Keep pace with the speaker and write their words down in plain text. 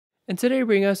And today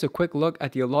bring us a quick look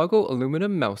at the Elago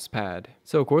aluminum mouse pad.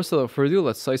 So of course, without further ado,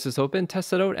 let's slice this open,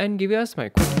 test it out, and give you guys my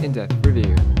quick in-depth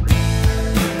review.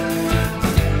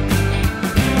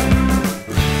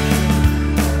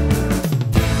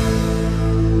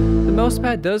 The mouse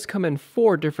pad does come in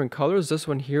 4 different colors. This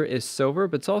one here is silver,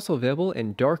 but it's also available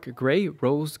in dark gray,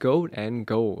 rose gold, and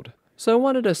gold. So I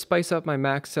wanted to spice up my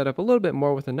Mac setup a little bit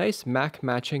more with a nice Mac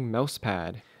matching mouse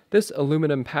pad. This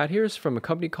aluminum pad here is from a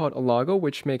company called Elago,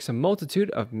 which makes a multitude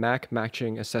of Mac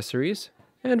matching accessories.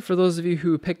 And for those of you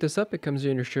who picked this up, it comes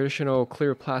in your traditional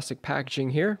clear plastic packaging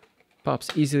here.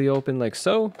 Pops easily open like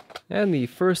so. And the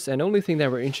first and only thing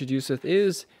that we're introduced with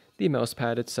is the mouse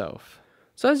pad itself.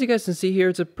 So as you guys can see here,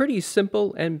 it's a pretty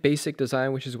simple and basic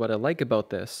design, which is what I like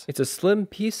about this. It's a slim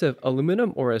piece of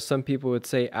aluminum, or as some people would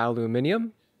say,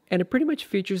 aluminium. And it pretty much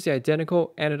features the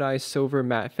identical anodized silver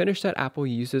matte finish that Apple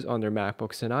uses on their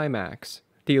MacBooks and iMacs.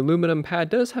 The aluminum pad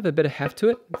does have a bit of heft to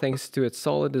it, thanks to its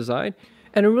solid design,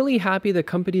 and I'm really happy the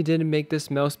company didn't make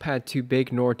this mouse pad too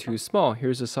big nor too small.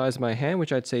 Here's the size of my hand,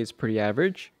 which I'd say is pretty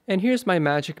average, and here's my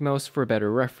Magic Mouse for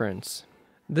better reference.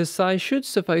 This size should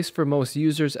suffice for most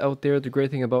users out there. The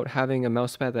great thing about having a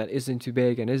mouse pad that isn't too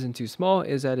big and isn't too small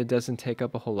is that it doesn't take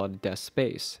up a whole lot of desk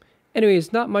space.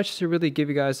 Anyways, not much to really give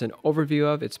you guys an overview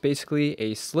of. It's basically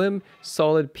a slim,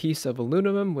 solid piece of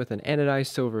aluminum with an anodized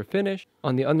silver finish.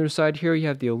 On the underside here, you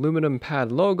have the aluminum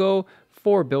pad logo,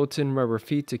 4 built-in rubber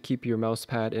feet to keep your mouse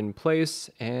pad in place,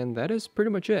 and that is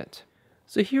pretty much it.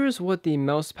 So here's what the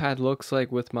mouse pad looks like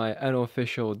with my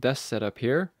unofficial desk setup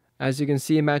here. As you can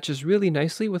see, it matches really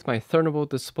nicely with my Thunderbolt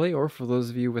display, or for those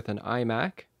of you with an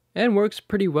iMac. And works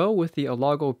pretty well with the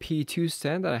Elago P2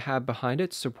 stand that I have behind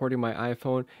it, supporting my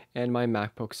iPhone and my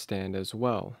MacBook stand as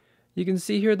well. You can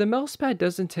see here the mouse pad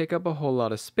doesn't take up a whole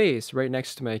lot of space. Right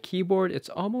next to my keyboard, it's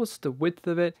almost the width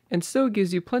of it and still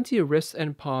gives you plenty of wrist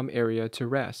and palm area to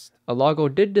rest. Elago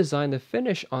did design the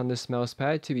finish on this mouse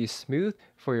pad to be smooth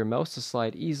for your mouse to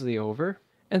slide easily over,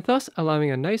 and thus allowing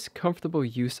a nice comfortable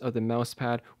use of the mouse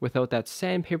pad without that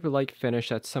sandpaper-like finish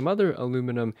that some other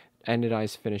aluminum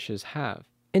anodized finishes have.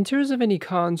 In terms of any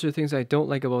cons or things I don't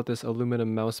like about this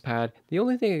aluminum mouse pad, the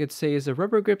only thing I could say is the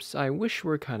rubber grips I wish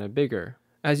were kind of bigger.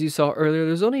 As you saw earlier,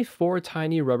 there's only 4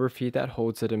 tiny rubber feet that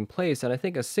holds it in place, and I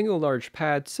think a single large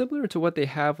pad similar to what they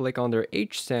have like on their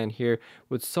H stand here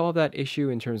would solve that issue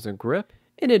in terms of grip.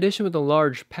 In addition, with a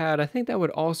large pad, I think that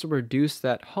would also reduce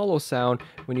that hollow sound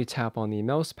when you tap on the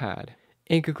mouse pad.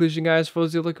 In conclusion, guys, for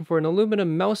those of you looking for an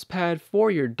aluminum mouse pad for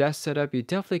your desk setup, you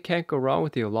definitely can't go wrong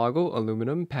with the Elago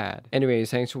aluminum pad.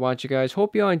 Anyways, thanks for watching, guys.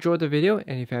 Hope you all enjoyed the video,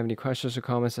 and if you have any questions or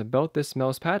comments about this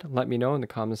mouse pad, let me know in the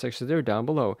comment section there down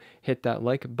below. Hit that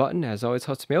like button, as always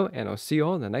helps me out, and I'll see you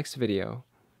all in the next video.